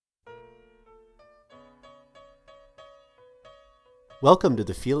Welcome to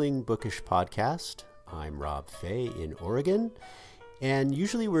the Feeling Bookish podcast. I'm Rob Fay in Oregon, and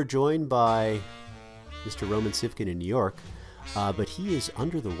usually we're joined by Mr. Roman Sivkin in New York, but he is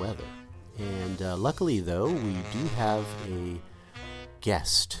under the weather. And luckily, though, we do have a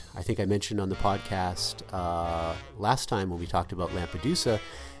guest. I think I mentioned on the podcast last time when we talked about Lampedusa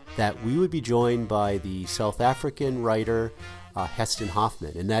that we would be joined by the South African writer Heston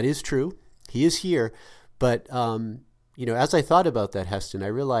Hoffman, and that is true. He is here, but as I thought about that, Heston, I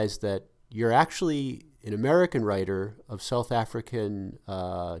realized that you're actually an American writer of South African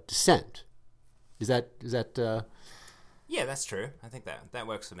descent. Is that? Yeah, that's true. I think that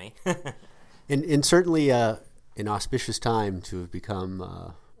works for me. and certainly an auspicious time to have become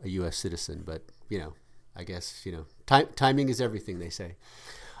a U.S. citizen. But I guess timing is everything, they say.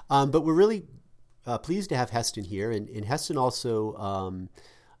 But we're really pleased to have Heston here, and Heston also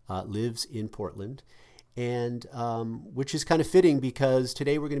lives in Portland. And which is kind of fitting because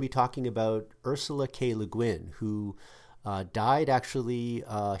today we're going to be talking about Ursula K. Le Guin, who died actually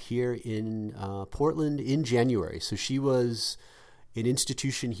here in Portland in January. So she was an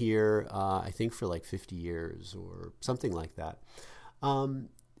institution here, I think, for like 50 years or something like that. Heston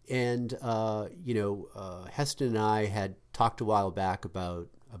and I had talked a while back about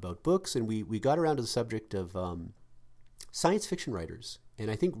books, and we got around to the subject of science fiction writers. And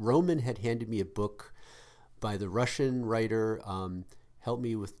I think Roman had handed me a book by the Russian writer, help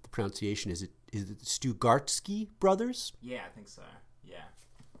me with the pronunciation, is it Stugarsky brothers? Yeah, I think so.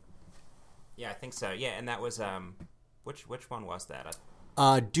 Yeah, I think so. Yeah, and that was, which one was that?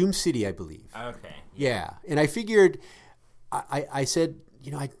 Doom City, I believe. Okay. Yeah, and I figured, I said,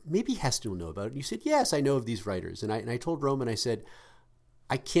 maybe Heston will know about it. And you said, yes, I know of these writers. And I told Roman, I said,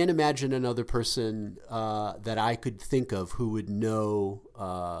 I can't imagine another person that I could think of who would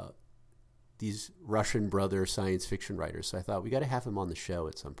know these Russian brother science fiction writers. So I thought we got to have him on the show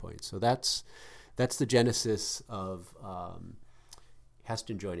at some point. So that's the genesis of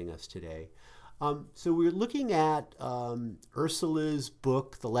Heston joining us today. So we're looking at Ursula's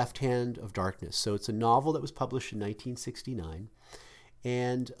book, The Left Hand of Darkness. So it's a novel that was published in 1969.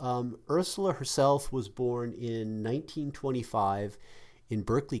 And Ursula herself was born in 1925 in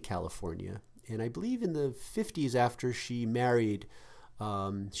Berkeley, California. And I believe in the 50s, after she married,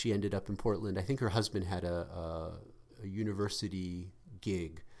 she ended up in Portland. I think her husband had a university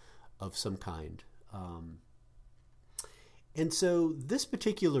gig of some kind. And so this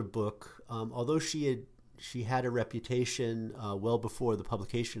particular book, although she had a reputation well before the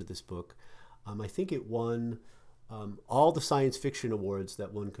publication of this book, I think it won all the science fiction awards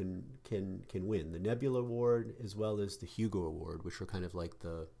that one can win. The Nebula Award as well as the Hugo Award, which are kind of like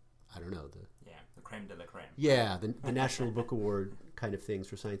the creme de la creme. Yeah, the National Book Award kind of things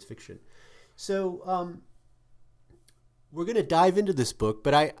for science fiction. So we're going to dive into this book,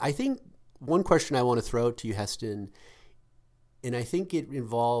 but I think one question I want to throw out to you, Heston, and I think it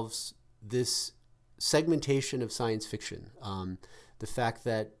involves this segmentation of science fiction. The fact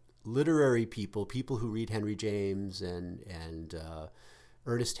that literary people who read Henry James and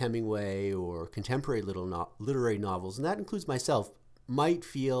Ernest Hemingway or contemporary literary novels, and that includes myself, might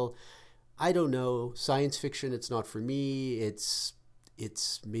feel, I don't know, science fiction, it's not for me. It's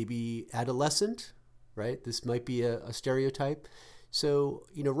maybe adolescent, right? This might be a stereotype. So,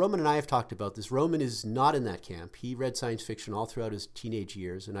 Roman and I have talked about this. Roman is not in that camp. He read science fiction all throughout his teenage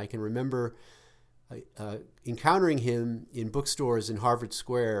years. And I can remember encountering him in bookstores in Harvard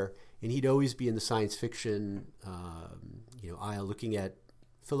Square, and he'd always be in the science fiction aisle looking at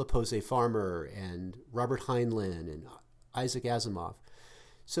Philip Jose Farmer and Robert Heinlein and Isaac Asimov.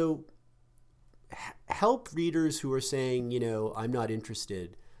 So help readers who are saying, I'm not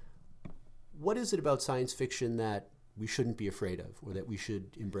interested. What is it about science fiction that we shouldn't be afraid of or that we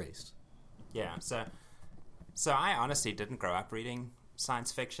should embrace? Yeah, so I honestly didn't grow up reading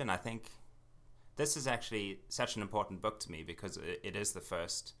science fiction. I think this is actually such an important book to me because it is the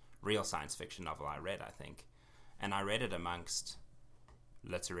first real science fiction novel I read, I think. And I read it amongst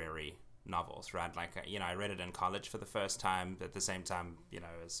literary novels, right? Like, I read it in college for the first time at the same time,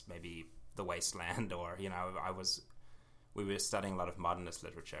 as maybe The Wasteland or, we were studying a lot of modernist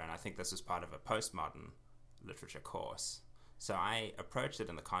literature, and I think this was part of a postmodern literature course. So I approached it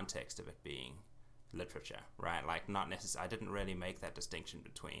in the context of it being literature, right? Like, not necessarily, I didn't really make that distinction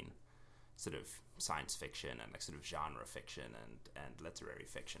between sort of science fiction and like sort of genre fiction and literary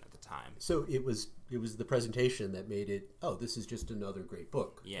fiction at the time. So it was the presentation that made it, this is just another great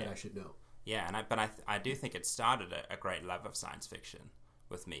book that I should know. Yeah, but I do think it started a great love of science fiction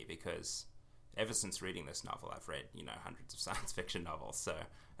with me because ever since reading this novel, I've read, hundreds of science fiction novels. So,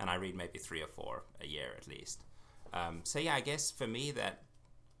 and I read maybe 3 or 4 a year at least. So yeah, I guess for me that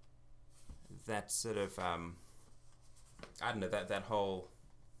sort of I don't know, that whole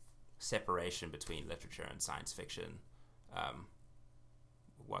separation between literature and science fiction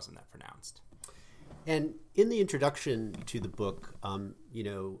wasn't that pronounced. And in the introduction to the book,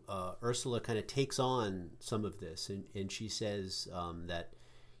 Ursula kind of takes on some of this, and she says that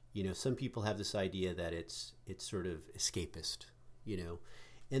some people have this idea that it's sort of escapist,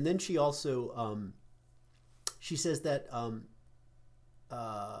 and then she also she says that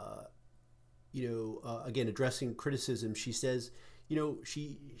again, addressing criticism, she says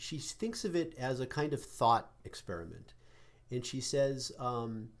she thinks of it as a kind of thought experiment, and she says.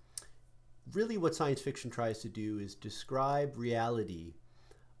 Really what science fiction tries to do is describe reality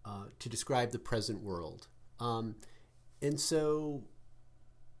to describe the present world. And so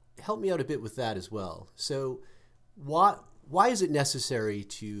help me out a bit with that as well. So why is it necessary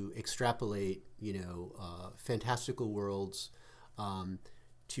to extrapolate, fantastical worlds,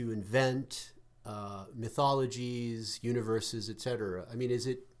 to invent mythologies, universes, etc.? I mean, is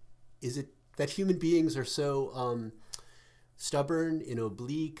it that human beings are so stubborn and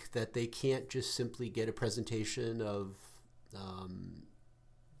oblique that they can't just simply get a presentation of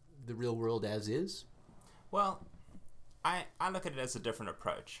the real world as is? Well, I look at it as a different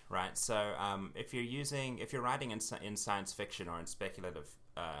approach, right? So if you're writing in science fiction or in speculative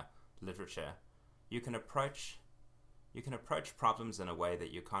literature, you can approach problems in a way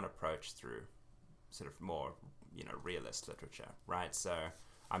that you can't approach through sort of more realist literature, right? So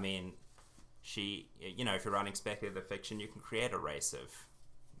I mean, if you're writing speculative fiction, you can create a race of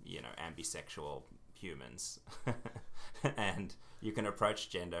ambisexual humans, and you can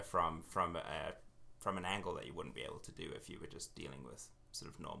approach gender from an angle that you wouldn't be able to do if you were just dealing with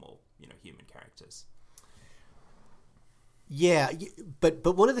sort of normal human characters. Yeah,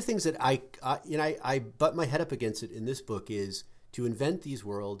 but one of the things that I butt my head up against it in this book is to invent these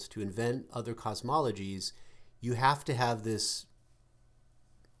worlds, to invent other cosmologies, you have to have this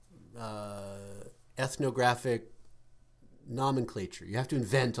ethnographic nomenclature. You have to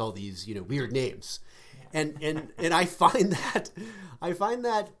invent all these weird names, and I find that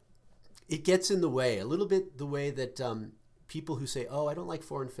it gets in the way a little bit, the way that people who say, "Oh, I don't like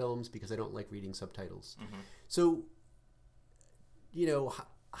foreign films because I don't like reading subtitles." Mm-hmm. So,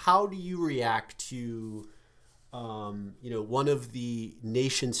 how do you react to one of the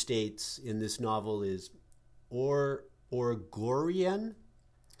nation states in this novel is Orgorian?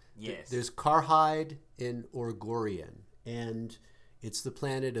 Yes. There's Karhide and Orgorian, and it's the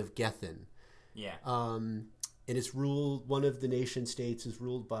planet of Gethin. Yeah. And it's ruled. One of the nation states is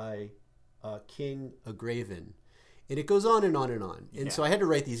ruled by King Agraven, and it goes on and on and on. And so I had to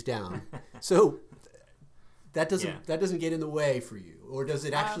write these down. So that doesn't get in the way for you, or does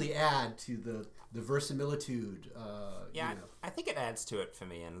it actually add to the verisimilitude? I think it adds to it for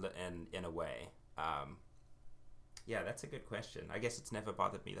me in a way. Yeah, that's a good question. I guess it's never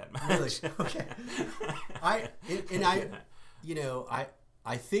bothered me that much. Really? Okay.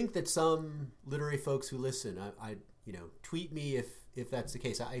 I think that some literary folks who listen, I tweet me if that's the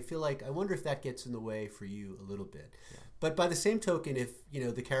case. I feel like, I wonder if that gets in the way for you a little bit. Yeah. But by the same token, if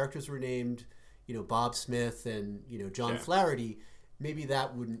the characters were named Bob Smith and John Flaherty, maybe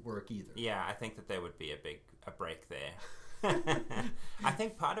that wouldn't work either. Yeah, I think that there would be a break there. I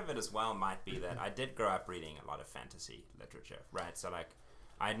think part of it as well might be that I did grow up reading a lot of fantasy literature, right? So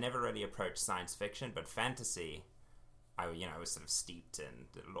I had never really approached science fiction, but fantasy, I was sort of steeped in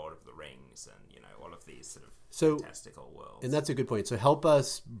the Lord of the Rings and all of these sort of fantastical worlds. And that's a good point. So help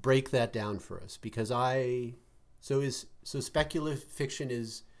us break that down for us, because speculative fiction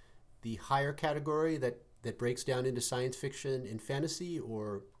is the higher category that breaks down into science fiction and fantasy,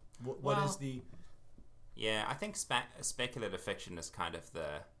 or what is the? Yeah, I think speculative fiction is kind of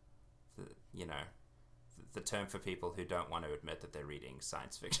the term for people who don't want to admit that they're reading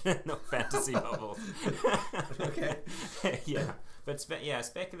science fiction or fantasy novels. Okay. Yeah, but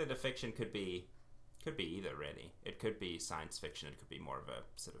speculative fiction could be either, really. It could be science fiction. It could be more of a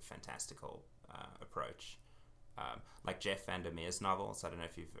sort of fantastical approach, like Jeff Vandermeer's novels. I don't know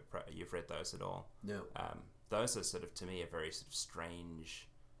if you've read those at all. No. Those are sort of, to me, a very sort of strange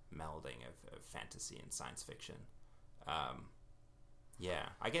melding of fantasy and science fiction. I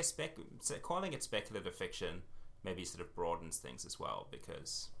guess calling it speculative fiction maybe sort of broadens things as well,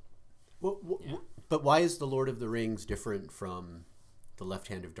 because... But why is The Lord of the Rings different from The Left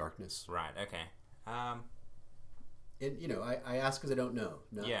Hand of Darkness? Right, okay. And, I ask because I don't know.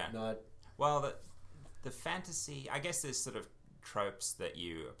 Well, the fantasy... I guess there's sort of tropes that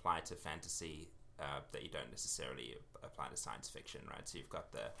you apply to fantasy that you don't necessarily apply to science fiction, right? So you've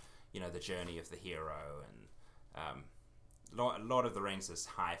got the journey of the hero, and Lord of the Rings is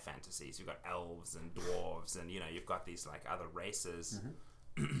high fantasies. You've got elves and dwarves, and you've got these like other races.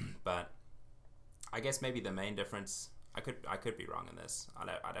 But I guess maybe the main difference, I could be wrong in this.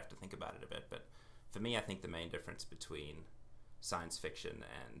 I'd have to think about it a bit. But for me, I think the main difference between science fiction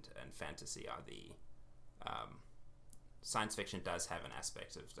and fantasy are the science fiction does have an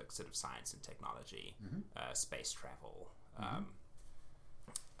aspect of like sort of science and technology, space travel,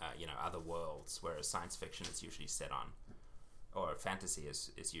 other worlds, whereas science fiction is usually set on, or fantasy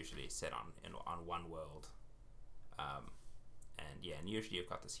is usually set on one world. And usually you've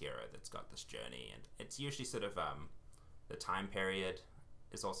got this hero that's got this journey, and it's usually sort of the time period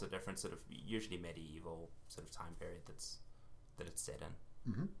is also different, sort of usually medieval sort of time period that it's set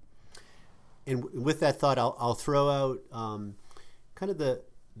in. And with that thought, I'll throw out kind of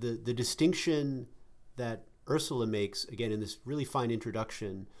the distinction that Ursula makes, again, in this really fine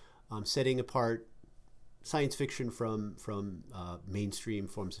introduction, setting apart science fiction from mainstream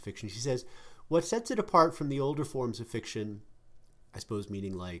forms of fiction. She says, what sets it apart from the older forms of fiction, I suppose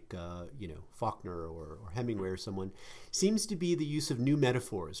meaning like, Faulkner or Hemingway or someone, seems to be the use of new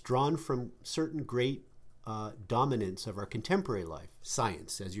metaphors drawn from certain great dominants of our contemporary life,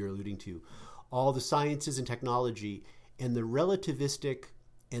 science, as you're alluding to, all the sciences and technology, and the relativistic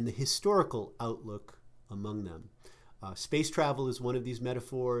and the historical outlook among them. Space travel is one of these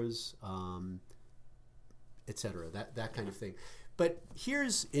metaphors, etc., that kind of thing. But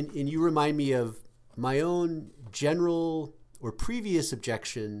here's, and you remind me of my own general or previous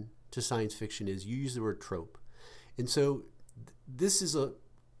objection to science fiction is you use the word trope. And so this is a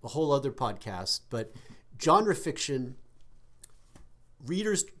whole other podcast, but genre fiction,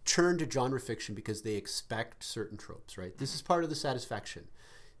 readers turn to genre fiction because they expect certain tropes, right? This is part of the satisfaction.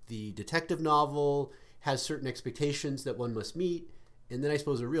 The detective novel has certain expectations that one must meet, and then I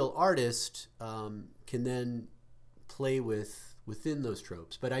suppose a real artist can then play within those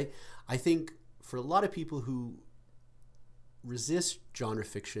tropes. But I think for a lot of people who resist genre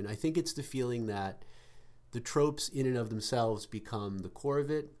fiction, I think it's the feeling that the tropes in and of themselves become the core of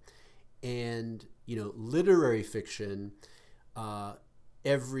it. And, literary fiction,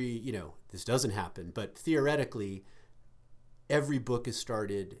 this doesn't happen, but theoretically, every book is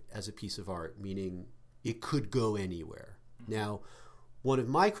started as a piece of art, meaning it could go anywhere. Now, one of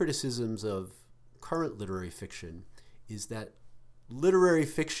my criticisms of current literary fiction is that literary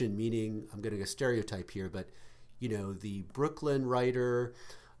fiction, meaning, I'm going to stereotype here, but, the Brooklyn writer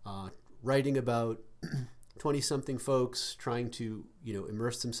writing about 20-something folks trying to,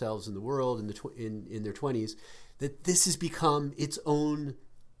 immerse themselves in the world in their 20s, that this has become its own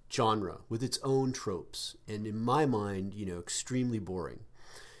genre with its own tropes, and in my mind, extremely boring.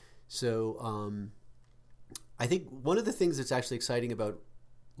 So I think one of the things that's actually exciting about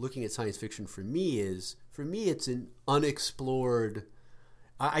looking at science fiction for me it's an unexplored,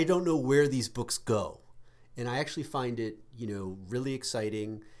 I don't know where these books go. And I actually find it, really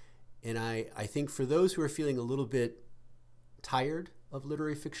exciting. And I think for those who are feeling a little bit tired of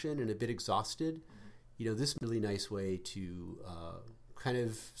literary fiction and a bit exhausted, this is a really nice way to kind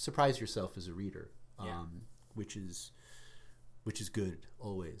of surprise yourself as a reader, which is good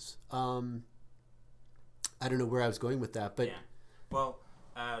always. I don't know where I was going with that, but well,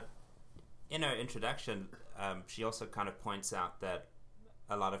 in her introduction, she also kind of points out that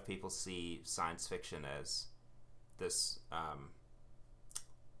a lot of people see science fiction as this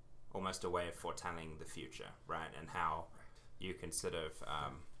almost a way of foretelling the future, right? And how you can sort of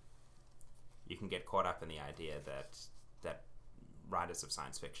you can get caught up in the idea that writers of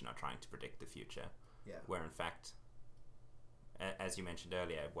science fiction are trying to predict the future, where in fact, as you mentioned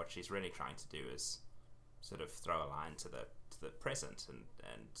earlier, what she's really trying to do is sort of throw a line to the present and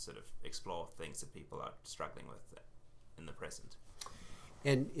sort of explore things that people are struggling with in the present.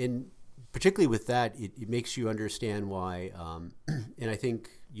 And particularly with that, it makes you understand why, and I think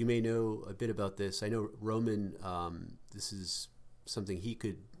you may know a bit about this. I know Roman, this is something he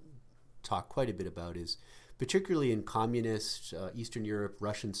could talk quite a bit about, is particularly in communist, Eastern Europe,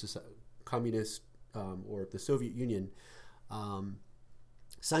 Russian communist, or the Soviet Union,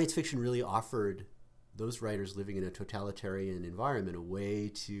 science fiction really offered those writers living in a totalitarian environment a way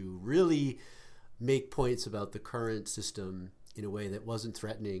to really make points about the current system in a way that wasn't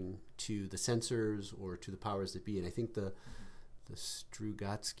threatening to the censors or to the powers that be. And I think the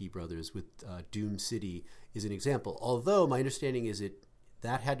Strugatsky brothers with Doom City is an example. Although my understanding is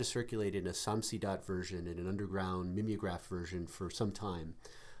that had to circulate in a Samsidat version and an underground mimeograph version for some time,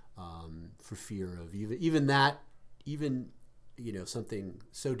 for fear of even something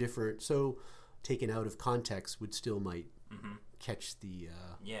so different, so taken out of context would still might catch the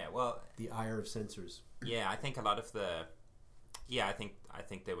the ire of censors. Yeah, I think a lot of the I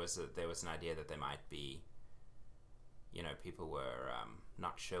think there was an idea that there might be, people were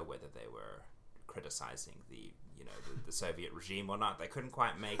not sure whether they were criticizing the Soviet regime or not. They couldn't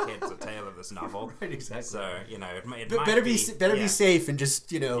quite make heads or tail of this novel. Right, exactly. So it might better be safe and just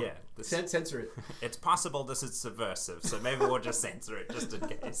censor it. It's possible this is subversive, so maybe we'll just censor it just in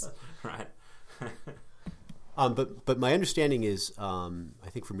case, right? But my understanding is, I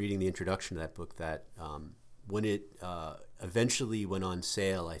think from reading the introduction to that book, that when it eventually went on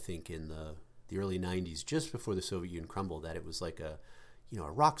sale, I think in the early 90s, just before the Soviet Union crumbled, that it was like a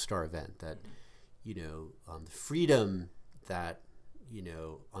rock star event, that the freedom that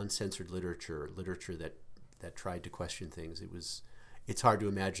uncensored literature that tried to question things, it's hard to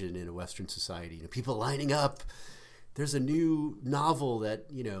imagine in a Western society, people lining up. There's a new novel that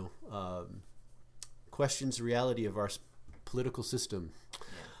questions the reality of our political system.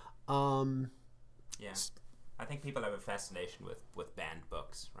 Yeah. I think people have a fascination with banned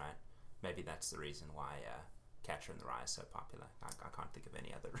books, right? Maybe that's the reason why Catcher in the Rye is so popular. I can't think of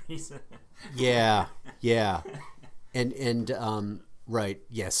any other reason. Yeah. And right,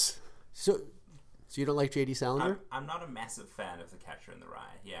 yes. So you don't like J.D. Salinger? I'm not a massive fan of The Catcher in the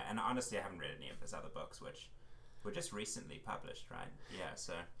Rye. Yeah, and honestly, I haven't read any of his other books, which were just recently published, right? Yeah,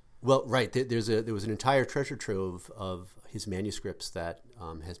 so... Well, right. There was an entire treasure trove of his manuscripts that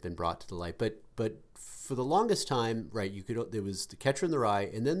has been brought to the light. But for the longest time, right, there was The Catcher in the Rye,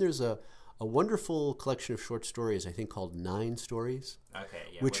 and then there's a wonderful collection of short stories, I think called 9 Stories. Okay,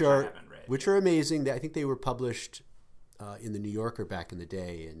 yeah, which I haven't read. Which are amazing. I think they were published in the New Yorker back in the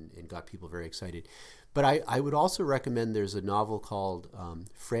day and got people very excited. But I would also recommend there's a novel called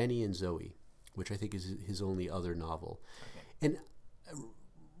Franny and Zoe, which I think is his only other novel. Okay. And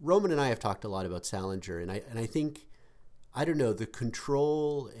Roman and I have talked a lot about Salinger, and I think, I don't know, the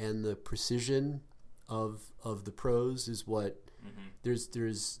control and the precision of the prose is what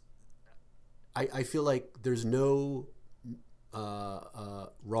I feel like there's no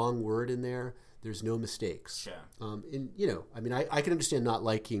wrong word in there. There's no mistakes. Sure. And I can understand not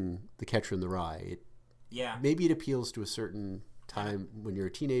liking The Catcher in the Rye. Maybe it appeals to a certain time when you're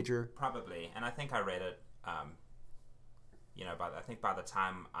a teenager. Probably, and I think I read it. I think by the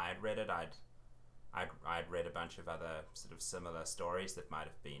time I'd read it, I'd read a bunch of other sort of similar stories that might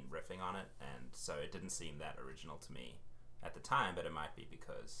have been riffing on it, and so it didn't seem that original to me at the time. But it might be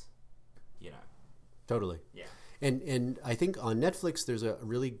because, Totally. Yeah. And I think on Netflix there's a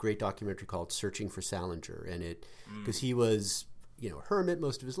really great documentary called Searching for Salinger, and because he was a hermit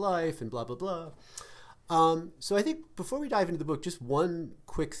most of his life and blah blah blah. So I think before we dive into the book, just one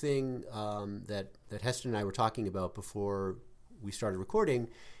quick thing that Heston and I were talking about before we started recording,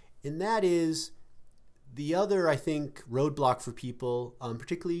 and that is the other, I think, roadblock for people,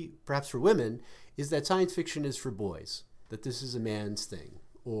 particularly perhaps for women, is that science fiction is for boys, that this is a man's thing,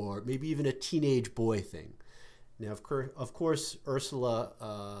 or maybe even a teenage boy thing. Now, of course,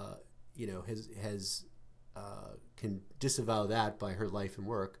 Ursula, has can disavow that by her life and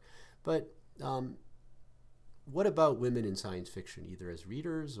work, but what about women in science fiction, either as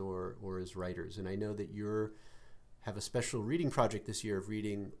readers or as writers? And I know that you have a special reading project this year of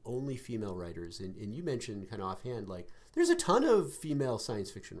reading only female writers, and you mentioned kind of offhand, like, there's a ton of female science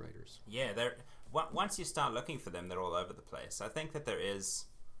fiction writers. Yeah, once you start looking for them, they're all over the place. I think that there is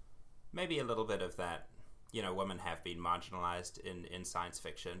maybe a little bit of that. Women have been marginalized in science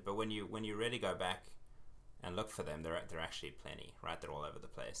fiction, but when you really go back and look for them, there are actually plenty, right? They're all over the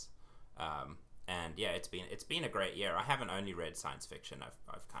place. And yeah, it's been a great year. I haven't only read science fiction.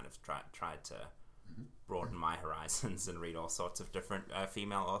 I've kind of tried to broaden my horizons and read all sorts of different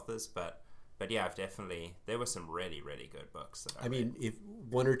female authors. But yeah, there were some really, really good books that I read. mean, if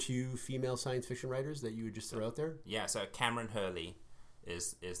one or two female science fiction writers that you would just throw out there? Yeah, so Cameron Hurley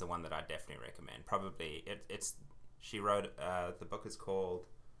is the one that I definitely recommend. Probably she wrote the book is called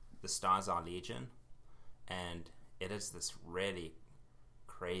The Stars Are Legion, and it is this really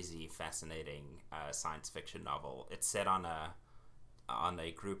crazy, fascinating science fiction novel. It's set on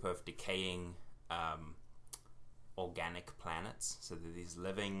a group of decaying organic planets. So they're these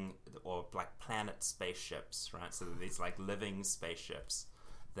living, or like planet spaceships, right? So they're these like living spaceships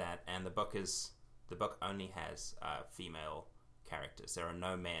and the book only has female characters. There are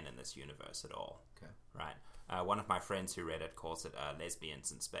no men in this universe at all. Okay. Right. One of my friends who read it calls it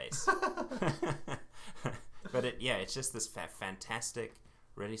lesbians in space. But it's just this fantastic,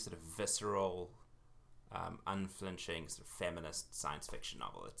 really sort of visceral, unflinching sort of feminist science fiction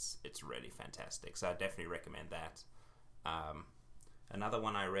novel. It's really fantastic. So I definitely recommend that. Another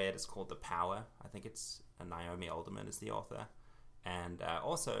one I read is called The Power. I think it's Naomi Alderman is the author. and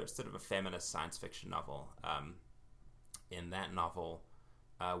also sort of a feminist science fiction novel. In that novel,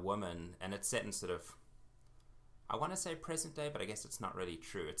 a woman, and it's set in sort of, I want to say present day, but I guess it's not really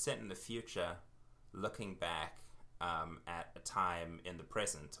true. It's set in the future, looking back at a time in the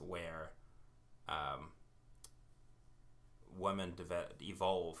present where women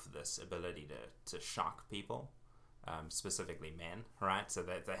evolve this ability to shock people, specifically men, right? So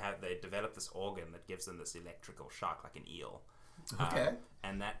they develop this organ that gives them this electrical shock, like an eel. Okay.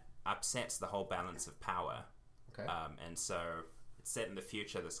 And that upsets the whole balance of power. Okay. And so it's set in the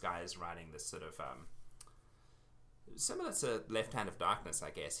future. This guy is writing this sort of similar to Left Hand of Darkness, I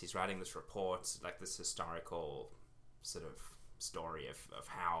guess. He's writing this report, like this historical sort of story of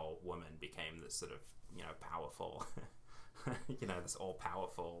how women became this sort of, powerful, this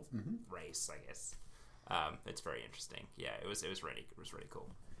all-powerful race, I guess. It's very interesting. Yeah, it was really cool.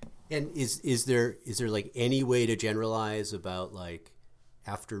 And is there like any way to generalize about, like,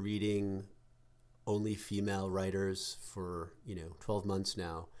 after reading only female writers for 12 months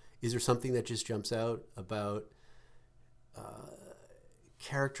now, is there something that just jumps out about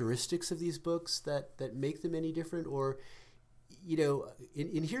characteristics of these books that make them any different? Or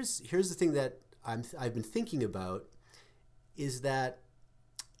and here's the thing that I've been thinking about, is that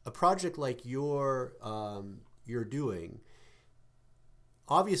a project like you're doing,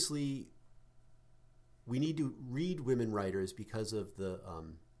 obviously we need to read women writers because of the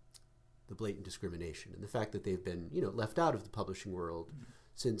blatant discrimination and the fact that they've been left out of the publishing world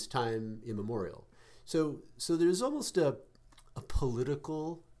since time immemorial. So there's almost a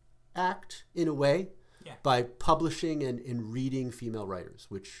political act in a way by publishing and reading female writers,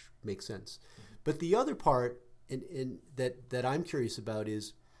 which makes sense. But the other part in that I'm curious about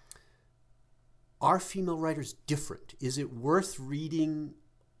is, are female writers different? Is it worth reading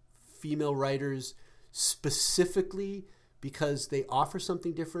female writers specifically because they offer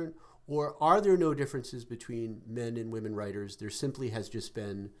something different? Or are there no differences between men and women writers? There simply has just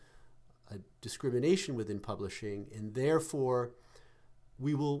been a discrimination within publishing, and therefore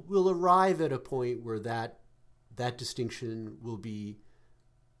we'll arrive at a point where that distinction will be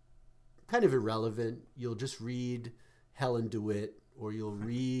kind of irrelevant. You'll just read Helen DeWitt, or you'll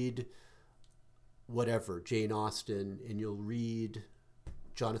read whatever, Jane Austen, and you'll read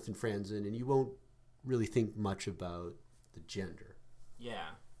Jonathan Franzen, and you won't really think much about the gender. Yeah.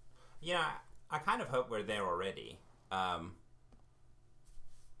 Yeah, I kind of hope we're there already.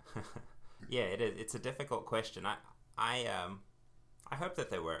 Yeah, it's a difficult question. I hope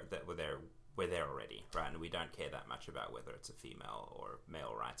that we're there already, right? And we don't care that much about whether it's a female or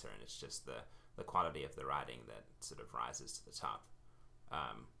male writer, and it's just the quality of the writing that sort of rises to the top.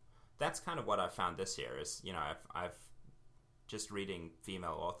 That's kind of what I found this year. Is I've just reading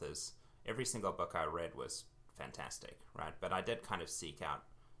female authors. Every single book I read was fantastic, right? But I did kind of seek out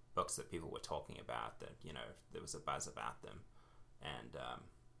books that people were talking about, that there was a buzz about them. And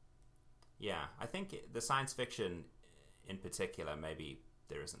I think the science fiction in particular, maybe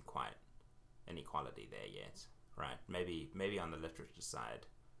there isn't quite any quality there yet, right? Maybe on the literature side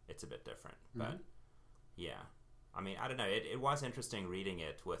it's a bit different. But I mean, I don't know, it was interesting reading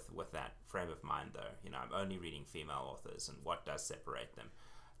it with that frame of mind, though. I'm only reading female authors, and what does separate them?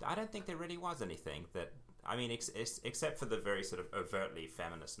 I don't think there really was anything that, I mean, except for the very sort of overtly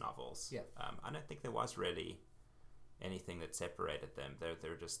feminist novels. Yeah. I don't think there was really anything that separated them.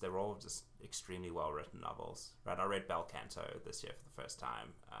 They're all just extremely well written novels, right? I read Bel Canto this year for the first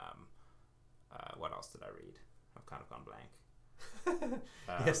time. What else did I read? I've kind of gone blank.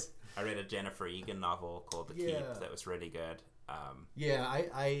 Yes. I read a Jennifer Egan novel called The Keep that was really good. I'd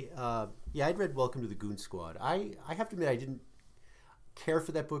read Welcome to the Goon Squad. I have to admit, I didn't care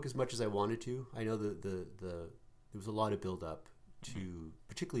for that book as much as I wanted to. I know there was a lot of build up to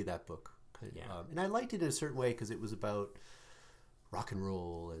particularly that book, and I liked it in a certain way because it was about rock and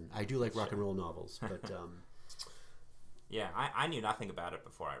roll, and I do like rock and roll novels. But I knew nothing about it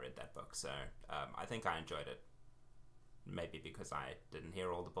before I read that book, so I think I enjoyed it. Maybe because I didn't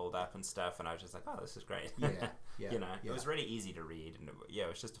hear all the build up and stuff, and I was just like, "Oh, this is great." It was really easy to read, and it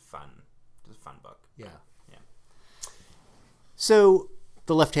was just a fun book. Yeah. Yeah. So,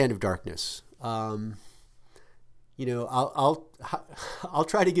 The Left Hand of Darkness. I'll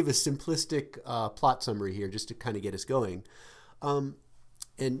try to give a simplistic plot summary here just to kind of get us going, and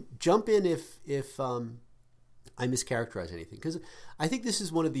jump in if I mischaracterize anything, because I think this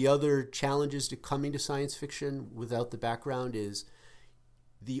is one of the other challenges to coming to science fiction without the background, is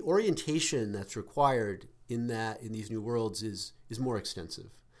the orientation that's required in these new worlds is more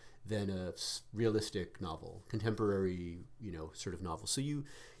extensive than a realistic novel, contemporary, sort of novel. So you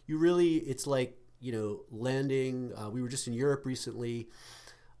really, it's like landing. We were just in Europe recently,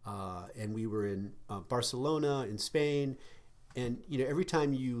 and we were in Barcelona in Spain. And every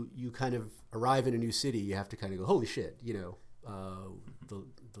time you kind of arrive in a new city, you have to kind of go, holy shit, the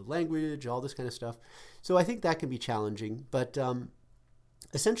language, all this kind of stuff. So I think that can be challenging. But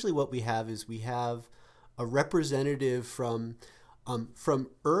essentially, what we have is a representative from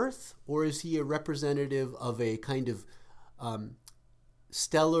Earth, or is he a representative of a kind of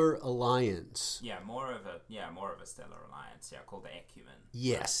stellar alliance? Yeah, more of a stellar alliance. Yeah, called the Ecumen.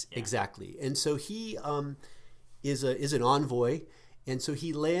 Yes, right? Yeah. Exactly. And so he is an envoy, and so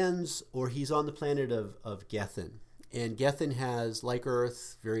he lands, or he's on the planet of Gethin. And Gethin has, like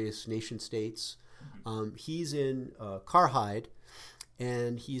Earth, various nation states. Mm-hmm. He's in Karhide,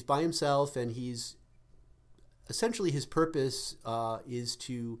 and he's by himself, and he's essentially, his purpose is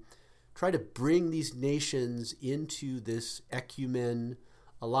to try to bring these nations into this ecumen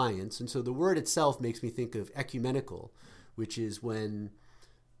alliance. And so the word itself makes me think of ecumenical, which is when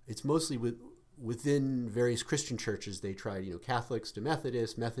it's mostly within various Christian churches. They try, Catholics to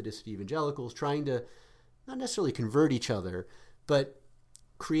Methodists, Methodists to evangelicals, trying to not necessarily convert each other, but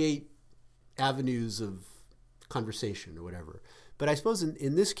create avenues of conversation or whatever. But I suppose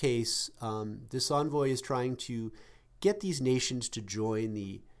in this case, this envoy is trying to get these nations to join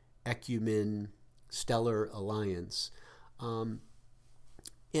the Ecumen Stellar Alliance. And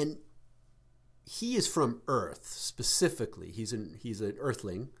he is from Earth specifically. He's an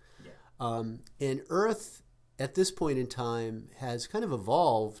Earthling. Yeah. And Earth, at this point in time, has kind of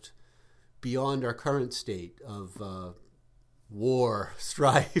evolved beyond our current state of war,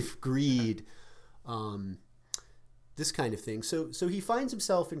 strife, greed, this kind of thing. So he finds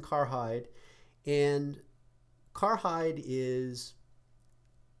himself in Karhide, and Karhide is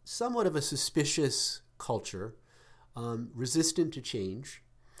somewhat of a suspicious culture, resistant to change.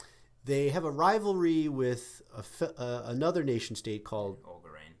 They have a rivalry with another nation state called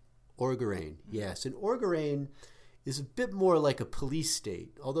Orgarain. Yes, and Orgarain is a bit more like a police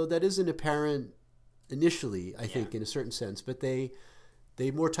state, although that isn't apparent initially, I think, in a certain sense. But they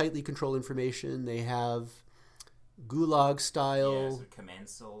more tightly control information. They have gulag style. So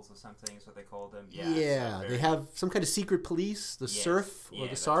commensals or something is what they call them. Yeah, they have some kind of secret police, the SURF or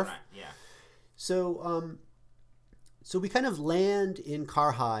the SARF. Right. Yeah. So we kind of land in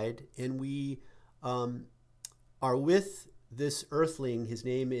Karhide, and we are with this Earthling. His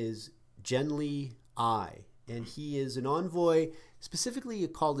name is Genli I, and he is an envoy, specifically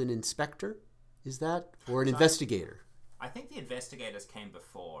called an inspector. Is that, or an investigator? I think the investigators came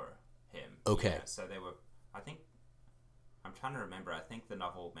before him. Okay. Yeah, so they were, I'm trying to remember. I think the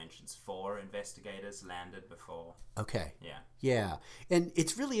novel mentions 4 investigators landed before. Okay. Yeah. Yeah, and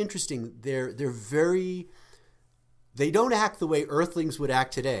it's really interesting. They're very. They don't act the way Earthlings would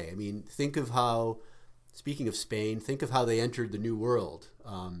act today. I mean, think of how. Speaking of Spain, think of how they entered the New World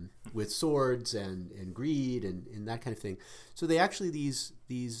with swords and greed and that kind of thing. So they actually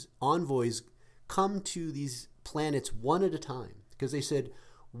these envoys come to these planets one at a time, because they said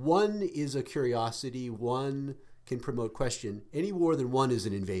one is a curiosity, one can promote question. Any more than one is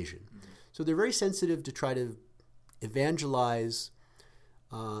an invasion. Mm-hmm. So they're very sensitive to try to evangelize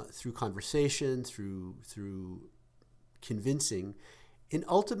through conversation, through convincing, and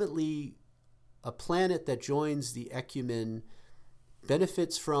ultimately a planet that joins the Ecumen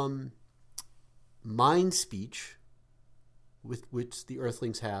benefits from mind speech, with which the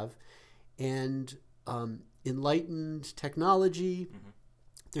Earthlings have, and enlightened technology. Mm-hmm.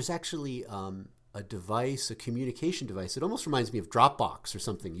 There's actually a device, a communication device. It almost reminds me of Dropbox or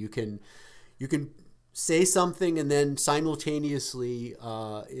something. You can say something, and then simultaneously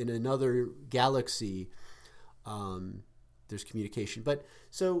in another galaxy there's communication. But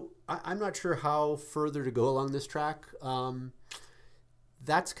so I'm not sure how further to go along this track.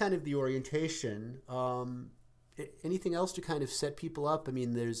 That's kind of the orientation. Anything else to kind of set people up? I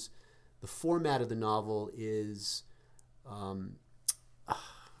mean, there's the format of the novel is, I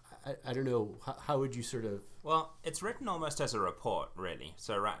don't know, how would you sort of... Well, it's written almost as a report, really.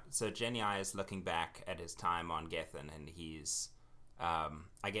 So Genii is looking back at his time on Gethin, and he's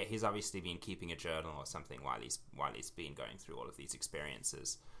he's obviously been keeping a journal or something while he's been going through all of these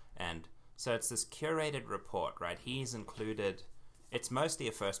experiences. And so it's this curated report, right? He's included... It's mostly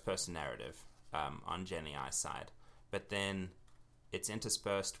a first-person narrative on Genii's side, but then it's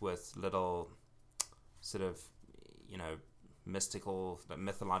interspersed with little sort of,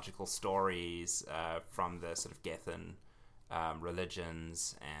 mythological stories from the sort of Gethin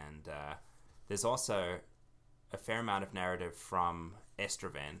religions, and there's also a fair amount of narrative from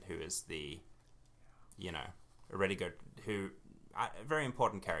Estraven, who is the, who a very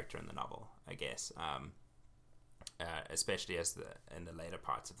important character in the novel, I guess, especially in the later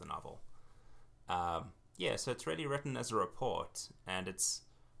parts of the novel. So it's really written as a report, and it's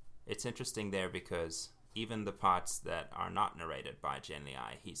interesting there because even the parts that are not narrated by Zhen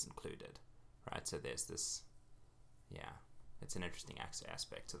Liai, he's included, right? So there's this, it's an interesting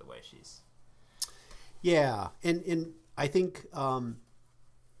aspect to the way she's... Yeah, and I think one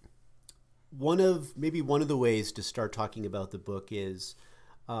of the ways to start talking about the book is,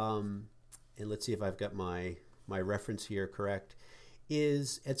 and let's see if I've got my reference here correct,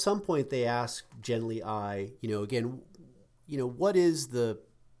 is at some point they ask Zhen Liai, what is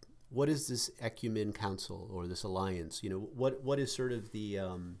this Ecumen Council or this alliance? What is sort of the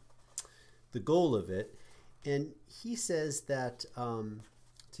goal of it? And he says that, let's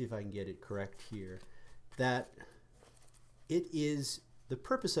see if I can get it correct here, that the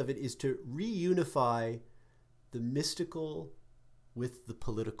purpose of it is to reunify the mystical with the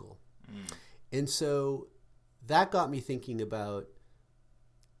political. And so that got me thinking about,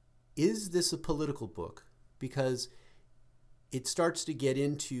 is this a political book? Because it starts to get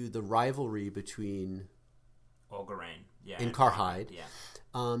into the rivalry between Orgarain and Karhide. Yeah.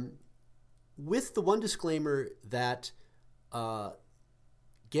 With the one disclaimer that Zhen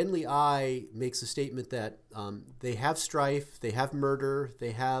Liai makes a statement that they have strife, they have murder,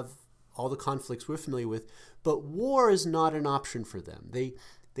 they have all the conflicts we're familiar with, but war is not an option for them. They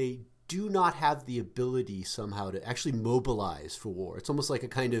do not have the ability somehow to actually mobilize for war. It's almost like a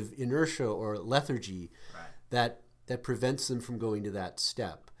kind of inertia or lethargy that prevents them from going to that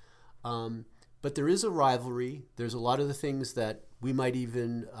step. But there is a rivalry. There's a lot of the things that we might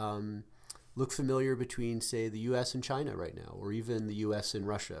even look familiar between, say, the U.S. and China right now, or even the U.S. and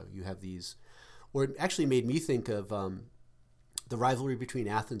Russia. You have these, or it actually made me think of the rivalry between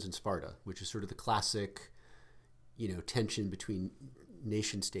Athens and Sparta, which is sort of the classic, tension between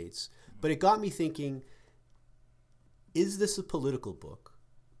nation states. But it got me thinking, is this a political book?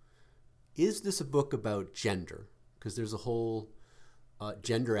 Is this a book about gender? Because there's a whole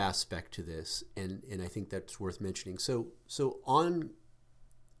gender aspect to this, and I think that's worth mentioning. So on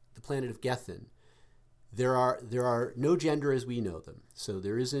the planet of Gethin, there are no gender as we know them. So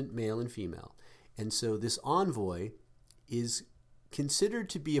there isn't male and female. And so this envoy is considered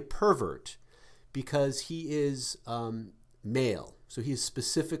to be a pervert because he is male. So he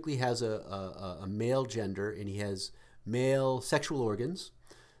specifically has a male gender, and he has male sexual organs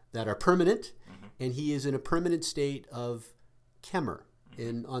that are permanent, and he is in a permanent state of Kemer.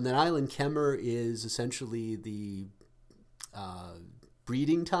 And on that island, Kemer is essentially the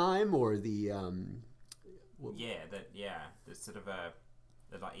breeding time, or the sort of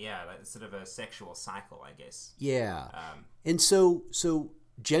a sexual cycle, I guess. Yeah, and so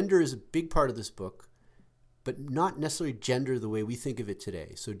gender is a big part of this book, but not necessarily gender the way we think of it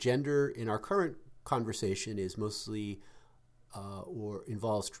today. So gender in our current conversation is mostly or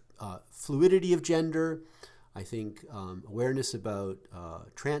involves fluidity of gender. I think awareness about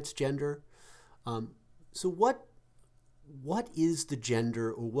transgender. So what is the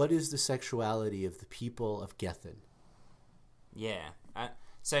gender, or what is the sexuality of the people of Gethin? Yeah. I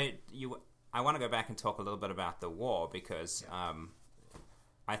want to go back and talk a little bit about the war, because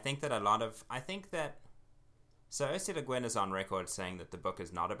I think that so Ursula Gwyn is on record saying that the book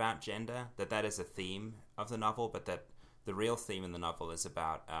is not about gender, that is a theme of the novel, but that the real theme in the novel is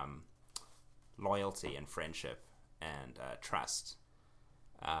about loyalty and friendship and trust.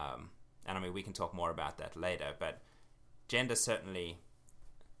 And I mean, we can talk more about that later, but gender certainly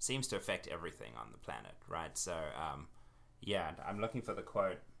seems to affect everything on the planet, right? So, I'm looking for the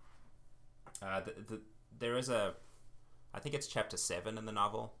quote. There is I think it's chapter 7 in the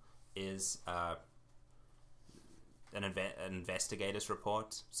novel, is an investigator's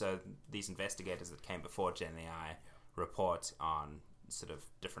report. So these investigators that came before Zhen Liai report on sort of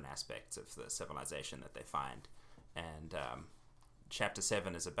different aspects of the civilization that they find. And chapter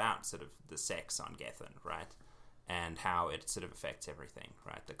 7 is about sort of the sex on Gethin, right? And how it sort of affects everything,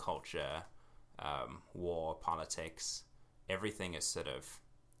 right? The culture, war, politics, everything is sort of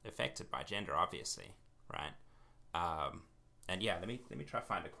affected by gender, obviously, right? Let me try to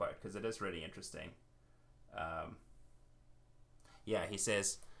find a quote, because it is really interesting. He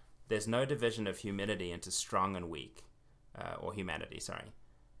says, "There's no division of humanity into strong and weak, or humanity. Sorry.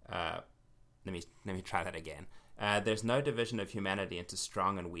 Let me try that again. There's no division of humanity into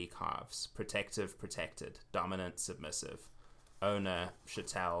strong and weak halves, protective, protected, dominant, submissive, owner,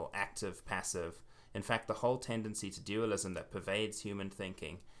 chattel, active, passive. In fact, the whole tendency to dualism that pervades human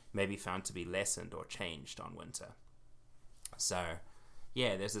thinking may be found to be lessened or changed on Winter." So,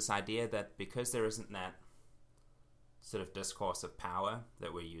 there's this idea that because there isn't that sort of discourse of power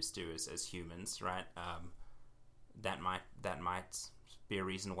that we're used to as humans, right? That might be a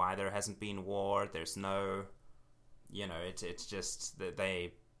reason why there hasn't been war. There's no, it's just that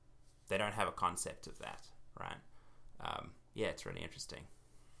they don't have a concept of that, right? It's really interesting.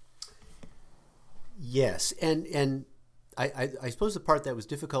 Yes, and I suppose the part that was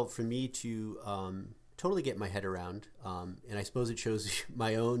difficult for me to totally get my head around, and I suppose it shows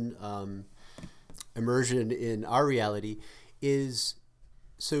my own immersion in our reality, is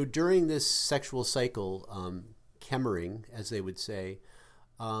so during this sexual cycle, Kemmering, as they would say,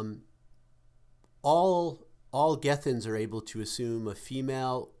 all Gethans are able to assume a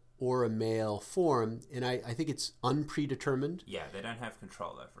female or a male form, and I think it's unpredetermined. Yeah, they don't have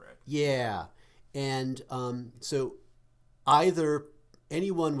control over it. Yeah, and so either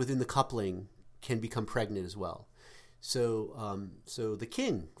anyone within the coupling can become pregnant as well. So so the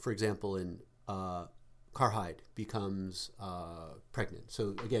king, for example, in Karhide becomes pregnant.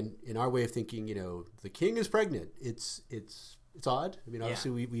 So again, in our way of thinking, the king is pregnant. It's odd. I mean,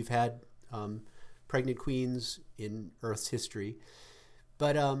 obviously we've had pregnant queens in Earth's history,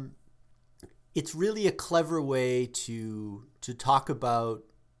 but it's really a clever way to talk about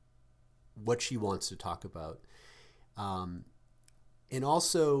what she wants to talk about, and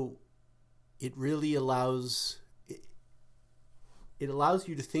also it really allows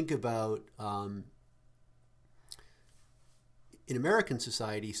you to think about, in American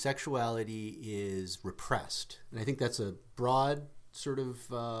society, sexuality is repressed. And I think that's a broad sort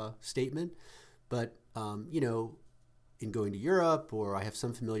of statement. But, in going to Europe, or I have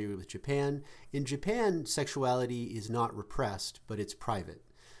some familiarity with Japan, in Japan, sexuality is not repressed, but it's private,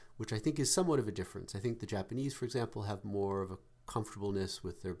 which I think is somewhat of a difference. I think the Japanese, for example, have more of a comfortableness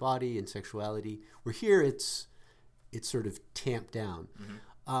with their body and sexuality, where here it's sort of tamped down.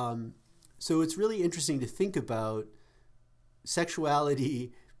 Mm-hmm. So it's really interesting to think about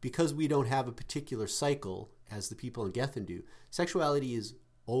sexuality, because we don't have a particular cycle as the people in Gethin do. Sexuality is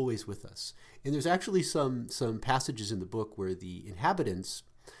always with us. And there's actually some passages in the book where the inhabitants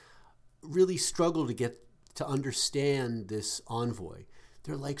really struggle to get to understand this envoy.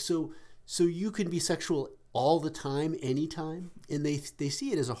 They're like, so you can be sexual all the time, anytime? And they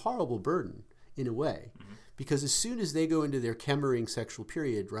see it as a horrible burden in a way. Mm-hmm. Because as soon as they go into their Kemmering sexual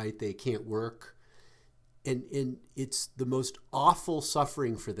period, right, they can't work. And it's the most awful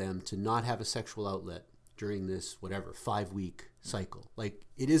suffering for them to not have a sexual outlet during this, 5-week cycle. Like,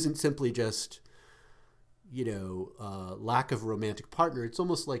 it isn't simply just, lack of a romantic partner. It's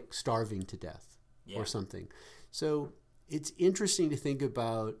almost like starving to death or something. So it's interesting to think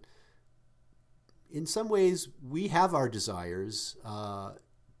about, in some ways, we have our desires,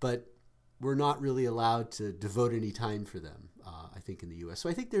 but we're not really allowed to devote any time for them, I think, in the U.S. So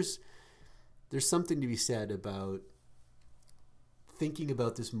I think there's something to be said about thinking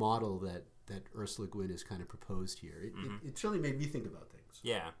about this model that Ursula Guin has kind of proposed here. It certainly made me think about things.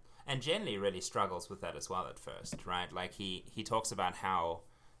 Yeah, and Genly really struggles with that as well at first, right? Like he talks about how,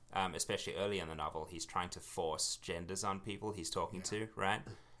 especially early in the novel, he's trying to force genders on people he's talking to, right?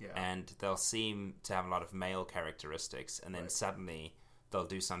 Yeah. And they'll seem to have a lot of male characteristics, and then suddenly they'll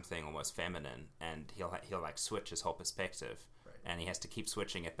do something almost feminine, and he'll like switch his whole perspective, and he has to keep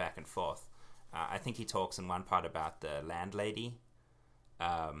switching it back and forth. I think he talks in one part about the landlady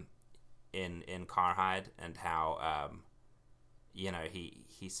in Karhide, and how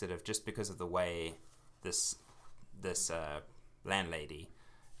he sort of, just because of the way this landlady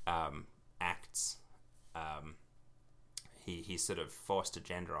acts, he's sort of forced to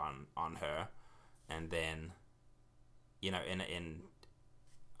gender on her, and then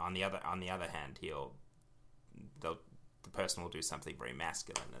on the other hand, the person will do something very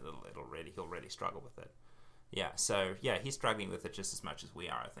masculine, and he'll really struggle with it. Yeah, so he's struggling with it just as much as we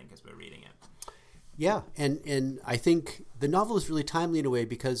are, I think, as we're reading it. Yeah, and I think the novel is really timely in a way,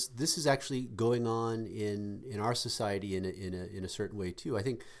 because this is actually going on in our society in a certain way too. I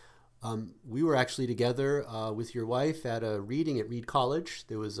think we were actually together with your wife at a reading at Reed College.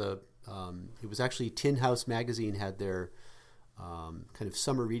 There was it was actually Tin House Magazine had their kind of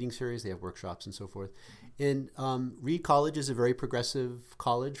summer reading series. They have workshops and so forth. And Reed College is a very progressive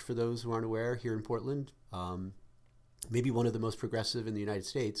college, for those who aren't aware, here in Portland. Maybe one of the most progressive in the United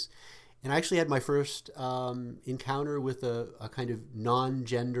States. And I actually had my first encounter with a kind of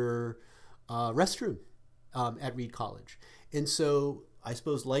non-gender restroom at Reed College. And so I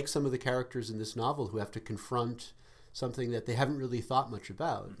suppose, like some of the characters in this novel who have to confront something that they haven't really thought much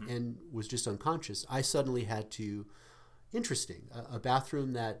about and was just unconscious, I suddenly had to, a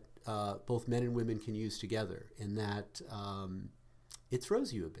bathroom that both men and women can use together, and that it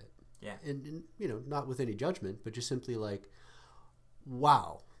throws you a bit. Yeah. And not with any judgment, but just simply like,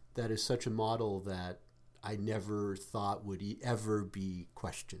 wow, that is such a model that I never thought would ever be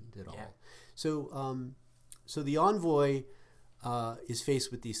questioned at all. So the envoy is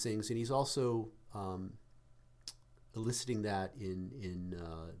faced with these things, and he's also eliciting that in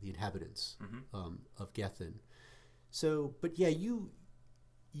the inhabitants of Gethin. So, but yeah, you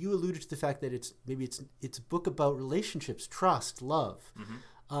alluded to the fact that it's a book about relationships, trust, love.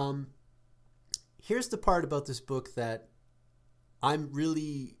 Here's the part about this book that I'm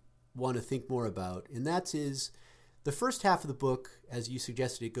really want to think more about, and that is the first half of the book, as you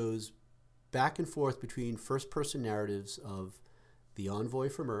suggested, it goes back and forth between first-person narratives of the envoy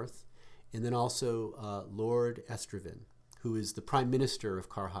from Earth, and then also Lord Estraven, who is the prime minister of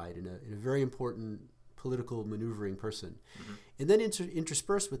Karhide and a very important political maneuvering person. And then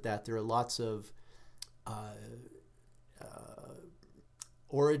interspersed with that, there are lots of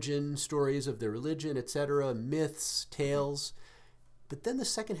origin stories of their religion, etc., myths, tales. But then the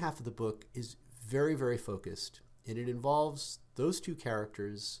second half of the book is very, very focused, and it involves those two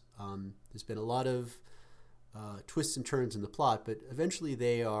characters. There's been a lot of twists and turns in the plot, but eventually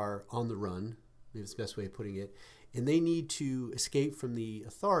they are on the run, maybe it's the best way of putting it, and they need to escape from the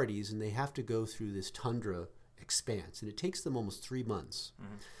authorities, and they have to go through this tundra expanse, and it takes them almost 3 months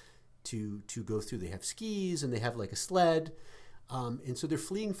to go through. They have skis, and they have like a sled, and so they're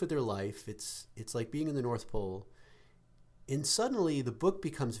fleeing for their life. It's like being in the North Pole, and suddenly the book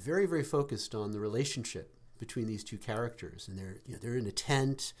becomes very, very focused on the relationship between these two characters, and they're in a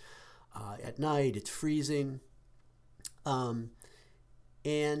tent at night. It's freezing,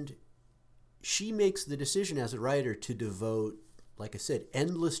 and she makes the decision as a writer to devote, like I said,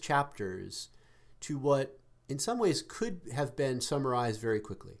 endless chapters to what in some ways could have been summarized very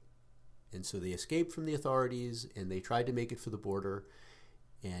quickly. And so they escaped from the authorities, and they tried to make it for the border,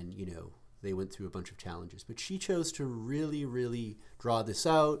 and they went through a bunch of challenges. But she chose to really, really draw this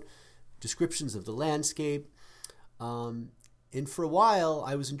out, descriptions of the landscape. And for a while,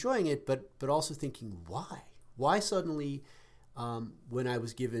 I was enjoying it, but also thinking, why? Why suddenly, when I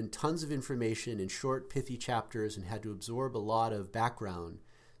was given tons of information in short, pithy chapters and had to absorb a lot of background,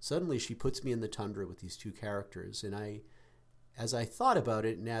 suddenly she puts me in the tundra with these two characters. And as I thought about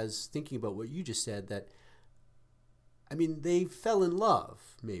it, and as thinking about what you just said, they fell in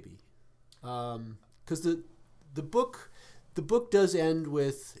love, maybe. Because the book does end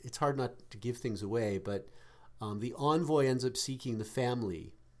with, it's hard not to give things away, but the envoy ends up seeking the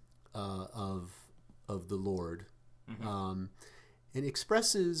family of the Lord, and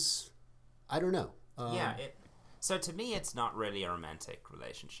expresses, I don't know. So to me, it's not really a romantic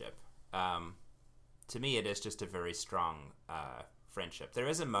relationship. To me, it is just a very strong friendship. There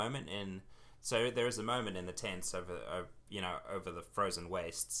is a moment in the tents over the frozen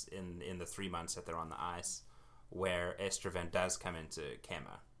wastes in the 3 months that they're on the ice, where Estraven does come into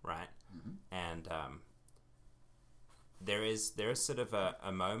Kema, right? And there is sort of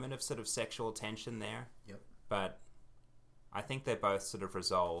a moment of sort of sexual tension there. But I think they both sort of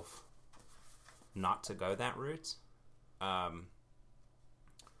resolve not to go that route. And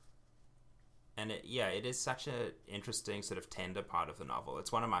it is such an interesting sort of tender part of the novel.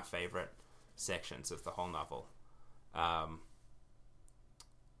 It's one of my favorite sections of the whole novel. And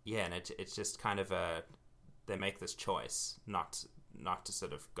it's just kind of they make this choice not to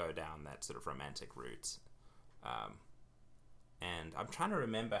sort of go down that sort of romantic route. And I'm trying to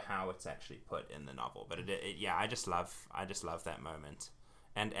remember how it's actually put in the novel, but I just love that moment.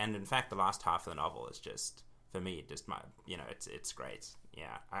 And in fact, the last half of the novel is just, for me, just it's great.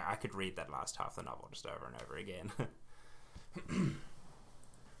 Yeah, I could read that last half of the novel just over and over again.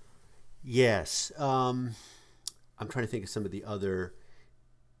 Yes. I'm trying to think of some of the other,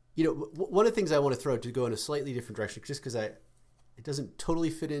 one of the things I want to throw to go in a slightly different direction, just because it doesn't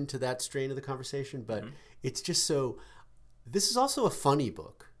totally fit into that strain of the conversation, but it's just so, this is also a funny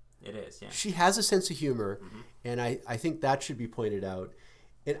book. It is, yeah. She has a sense of humor, and I think that should be pointed out.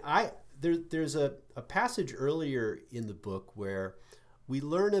 And there's a passage earlier in the book where we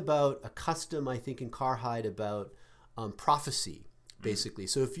learn about a custom, I think, in Karhide about prophecy, basically.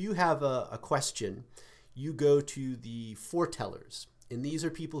 So if you have a question, you go to the foretellers. And these are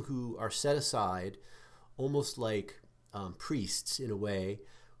people who are set aside, almost like priests in a way,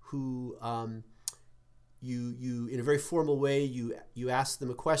 who you in a very formal way, you ask them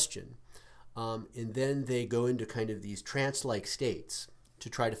a question. And then they go into kind of these trance-like states to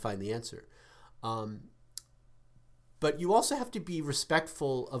try to find the answer. But you also have to be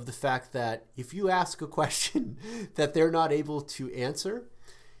respectful of the fact that if you ask a question that they're not able to answer,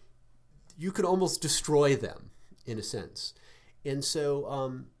 you can almost destroy them in a sense. And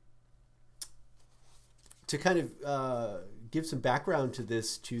so to kind of give some background to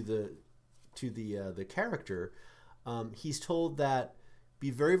this, to the character, he's told that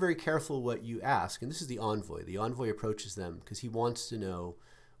be very, very careful what you ask. And this is the envoy. The envoy approaches them because he wants to know,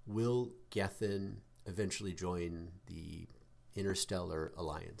 will Gethin eventually join the Interstellar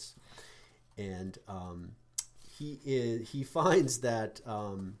Alliance? And he finds that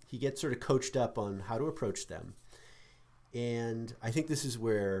he gets sort of coached up on how to approach them. And I think this is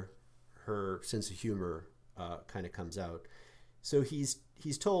where her sense of humor kind of comes out. So he's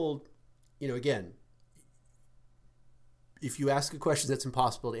told, again, if you ask a question that's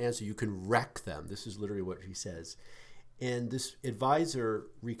impossible to answer, you can wreck them. This is literally what he says. And this advisor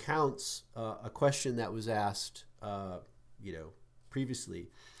recounts a question that was asked, previously.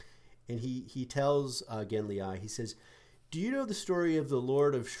 And he tells Genliai, he says, do you know the story of the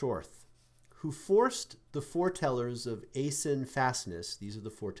Lord of Shorth, who forced the foretellers of Aeson Fastness, these are the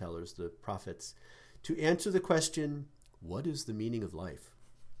foretellers, the prophets, to answer the question, what is the meaning of life?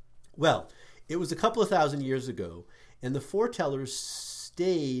 Well, it was a couple of thousand years ago, and the foretellers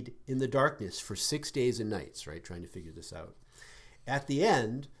stayed in the darkness for 6 days and nights, right, trying to figure this out. At the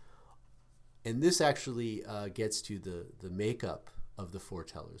end, and this actually gets to the makeup of the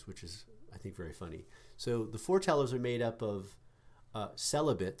foretellers, which is, I think, very funny. So the foretellers are made up of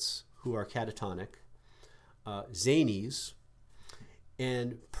celibates, who are catatonic, zanies,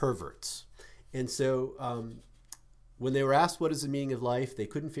 and perverts. And so when they were asked what is the meaning of life, they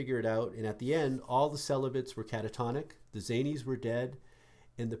couldn't figure it out. And at the end, all the celibates were catatonic, the zanies were dead,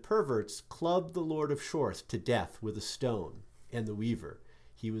 and the perverts clubbed the Lord of Shorth to death with a stone, and the weaver.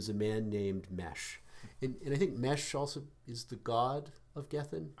 He was a man named Mesh. And I think Mesh also is the god of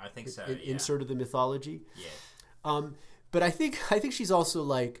Gethin. I think so, in sort of the mythology. Yeah. But I think she's also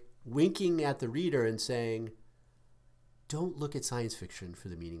like winking at the reader and saying, don't look at science fiction for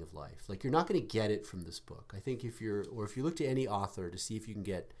the meaning of life. Like, you're not going to get it from this book. I think if you look to any author to see if you can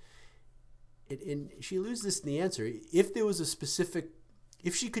get it, and she alludes this in the answer, if there was a specific,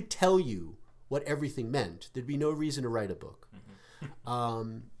 if she could tell you what everything meant, there'd be no reason to write a book.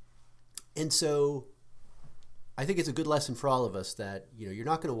 Mm-hmm. And so I think it's a good lesson for all of us that, you're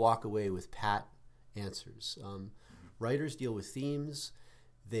not going to walk away with pat answers. Writers deal with themes.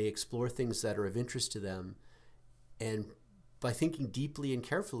 They explore things that are of interest to them. And by thinking deeply and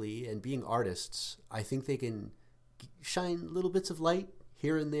carefully and being artists, I think they can shine little bits of light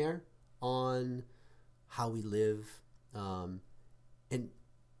here and there on how we live. And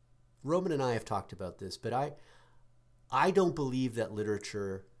Roman and I have talked about this, but I don't believe that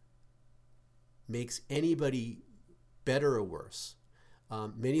literature makes anybody better or worse.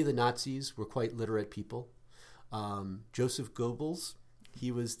 Many of the Nazis were quite literate people. Joseph Goebbels,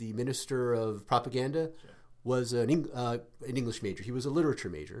 he was the minister of propaganda, was an English major. He was a literature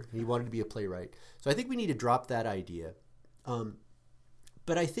major. He wanted to be a playwright. So I think we need to drop that idea.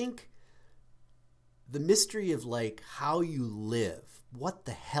 But I think the mystery of like how you live, what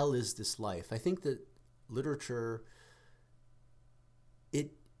the hell is this life? I think that literature,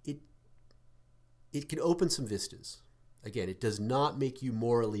 it can open some vistas. Again, it does not make you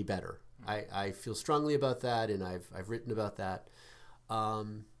morally better. I feel strongly about that, and I've written about that.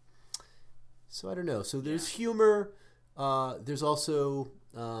 So I don't know. So there's humor. There's also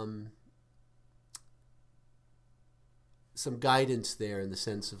some guidance there in the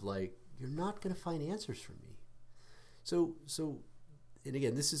sense of like, you're not going to find answers from me. So, and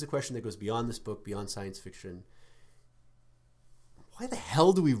again, this is a question that goes beyond this book, beyond science fiction. Why the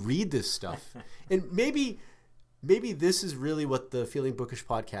hell do we read this stuff? And maybe this is really what the Feeling Bookish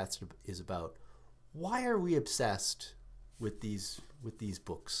podcast is about. Why are we obsessed with these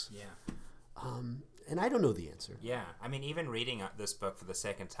books? Yeah. And I don't know the answer. Yeah. I mean, even reading this book for the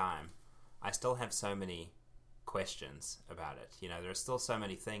second time, I still have so many questions about it. There are still so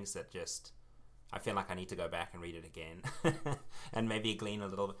many things that just, I feel like I need to go back and read it again and maybe glean a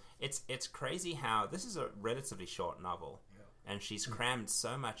little bit. It's crazy how this is a relatively short novel, and she's crammed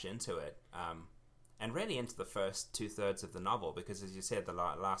so much into it, and really into the first 2/3 of the novel, because as you said, the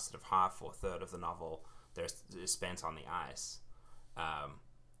last sort of half or third of the novel is spent on the ice.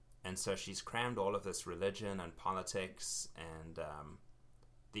 And so she's crammed all of this religion and politics and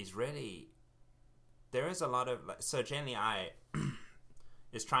these really... There is a lot of... So Genliai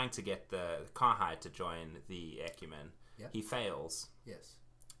is trying to get the Karhide to join the Ecumen. Yep. He fails. Yes.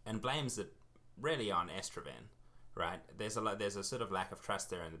 And blames it really on Estraven, right? There's a sort of lack of trust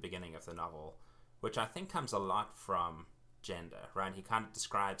there in the beginning of the novel, which I think comes a lot from gender, right? He kind of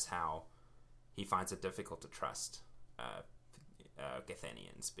describes how he finds it difficult to trust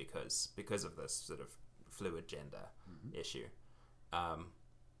Gethenians because of this sort of fluid gender issue.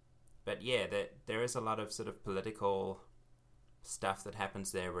 but yeah, there is a lot of sort of political stuff that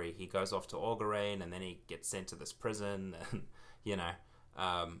happens there where he goes off to Augurain and then he gets sent to this prison and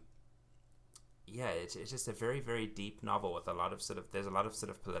it's just a very, very deep novel with a lot of there's a lot of sort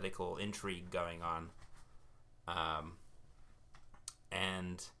of political intrigue going on,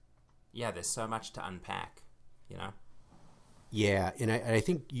 and there's so much to unpack, Yeah, and I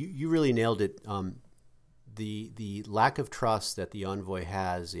think you really nailed it. The lack of trust that the envoy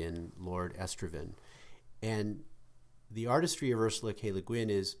has in Lord Estraven, and the artistry of Ursula K. Le Guin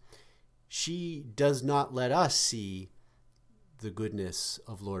is she does not let us see the goodness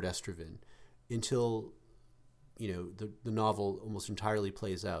of Lord Estraven until the novel almost entirely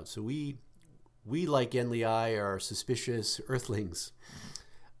plays out. So we like Enlil are suspicious earthlings,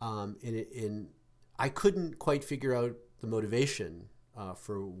 and I couldn't quite figure out the motivation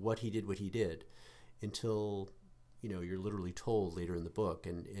for what he did until you're literally told later in the book,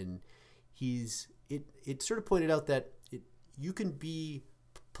 and it sort of pointed out that you can be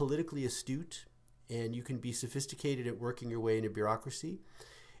politically astute and you can be sophisticated at working your way in a bureaucracy,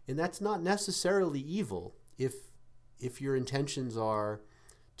 and that's not necessarily evil if your intentions are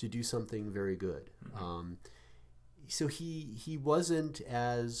to do something very good. Mm-hmm. So he wasn't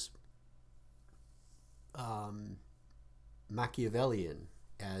as Machiavellian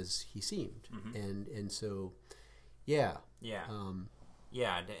as he seemed, mm-hmm. and so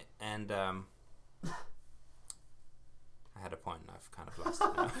I had a point and I've kind of lost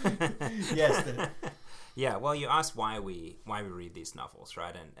it now. Yes. Yeah, well, you asked why we read these novels,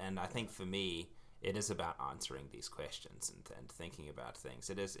 right? And I think for me, it is about answering these questions and thinking about things.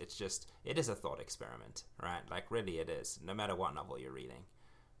 It is a thought experiment, right? Like, really it is, no matter what novel you're reading.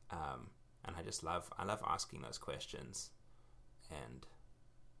 And I love asking those questions and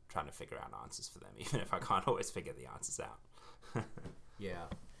trying to figure out answers for them, even if I can't always figure the answers out. Yeah.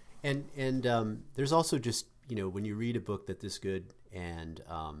 And there's also just, when you read a book that's this good and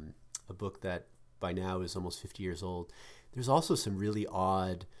a book that by now is almost 50 years old, there's also some really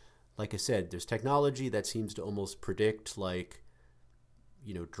odd, like I said, there's technology that seems to almost predict like,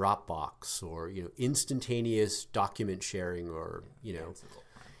 Dropbox or, instantaneous document sharing or, Ansible.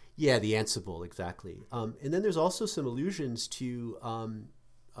 Yeah, the Ansible, exactly. And then there's also some allusions to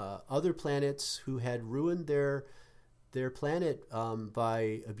other planets who had ruined their planet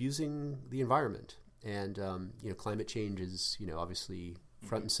by abusing the environment. And, climate change is, obviously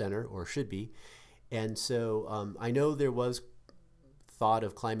front and center, or should be. And so I know there was thought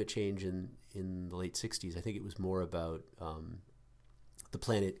of climate change in the late 60s. I think it was more about the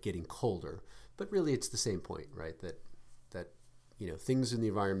planet getting colder. But really it's the same point, right? That things in the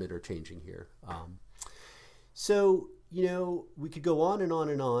environment are changing here. So, we could go on and on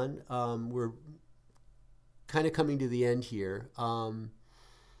and on. We're kind of coming to the end here. I'm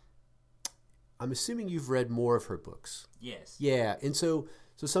assuming you've read more of her books. Yes. Yeah, and so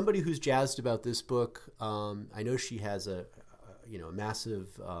somebody who's jazzed about this book, I know she has a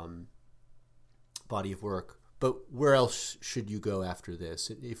massive body of work. But where else should you go after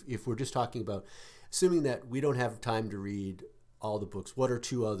this? If we're just talking about, assuming that we don't have time to read all the books, what are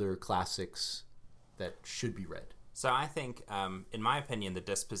two other classics that should be read? So I think, in my opinion, The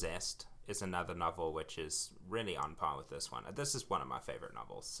Dispossessed is another novel which is really on par with this one. This is one of my favorite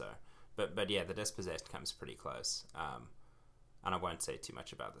novels. So, but yeah, The Dispossessed comes pretty close. And I won't say too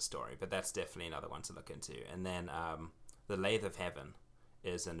much about the story, but that's definitely another one to look into. And then The Lathe of Heaven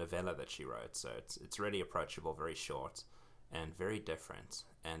is a novella that she wrote. So it's really approachable, very short, and very different.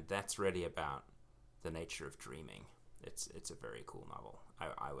 And that's really about the nature of dreaming. It's a very cool novel.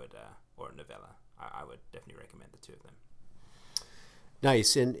 I would, or a novella. I would definitely recommend the two of them.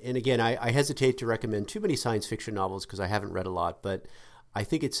 Nice. And again, I hesitate to recommend too many science fiction novels because I haven't read a lot, but I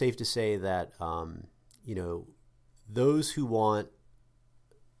think it's safe to say that, those who want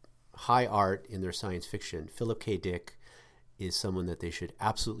high art in their science fiction, Philip K. Dick is someone that they should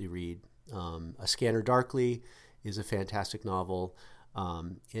absolutely read. A Scanner Darkly is a fantastic novel.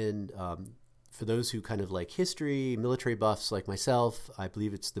 For those who kind of like history, military buffs like myself, I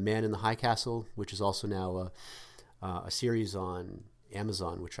believe it's The Man in the High Castle, which is also now a series on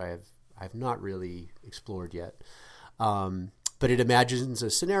Amazon, which I have not really explored yet. But it imagines a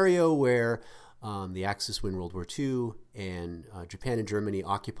scenario where the Axis win World War II and Japan and Germany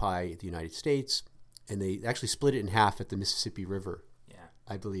occupy the United States, and they actually split it in half at the Mississippi River,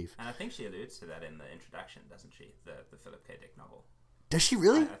 I believe. And I think she alludes to that in the introduction, doesn't she? The Philip K. Dick novel. Does she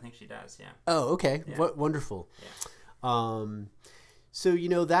really? I think she does, yeah. Oh, okay. Yeah. Wonderful. Yeah. So,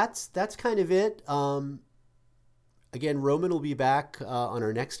 that's kind of it. Again, Roman will be back on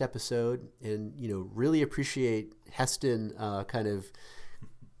our next episode, and, really appreciate Heston kind of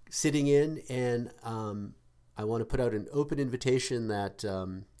sitting in, and I want to put out an open invitation that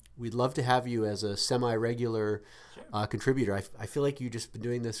we'd love to have you as a semi-regular contributor. I feel like you've just been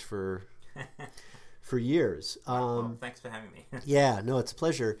doing this for years. Well, thanks for having me. Yeah, no, it's a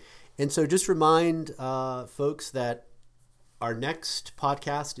pleasure. And so just remind folks that our next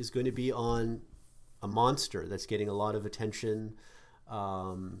podcast is going to be on a monster that's getting a lot of attention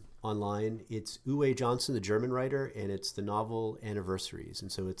online. It's Uwe Johnson, the German writer, and it's the novel Anniversaries.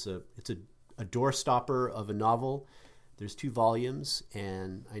 And so it's a doorstopper of a novel. There's 2 volumes,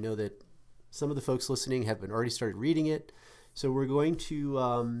 and I know that some of the folks listening have already started reading it. So we're going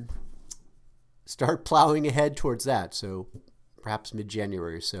to start plowing ahead towards that. So perhaps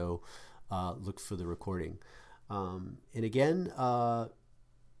mid-January. So look for the recording. And again,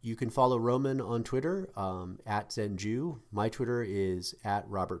 you can follow Roman on Twitter at ZenJew. My Twitter is at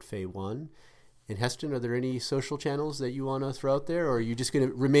RobertFay1. And Heston, are there any social channels that you want to throw out there, or are you just going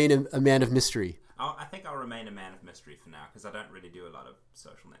to remain a man of mystery? I think I'll remain a man of mystery for now, because I don't really do a lot of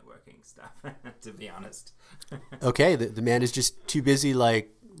social networking stuff, to be honest. Okay, the man is just too busy,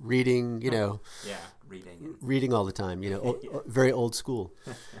 like reading, reading all the time, very old school.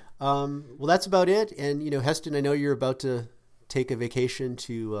 Well, that's about it. And, Heston, I know you're about to take a vacation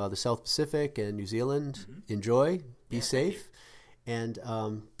to the South Pacific and New Zealand. Mm-hmm. Enjoy, be safe, and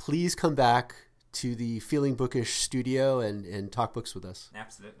please come back to the Feeling Bookish studio and talk books with us.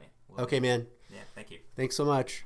 Absolutely. Okay, man. Yeah, thank you. Thanks so much.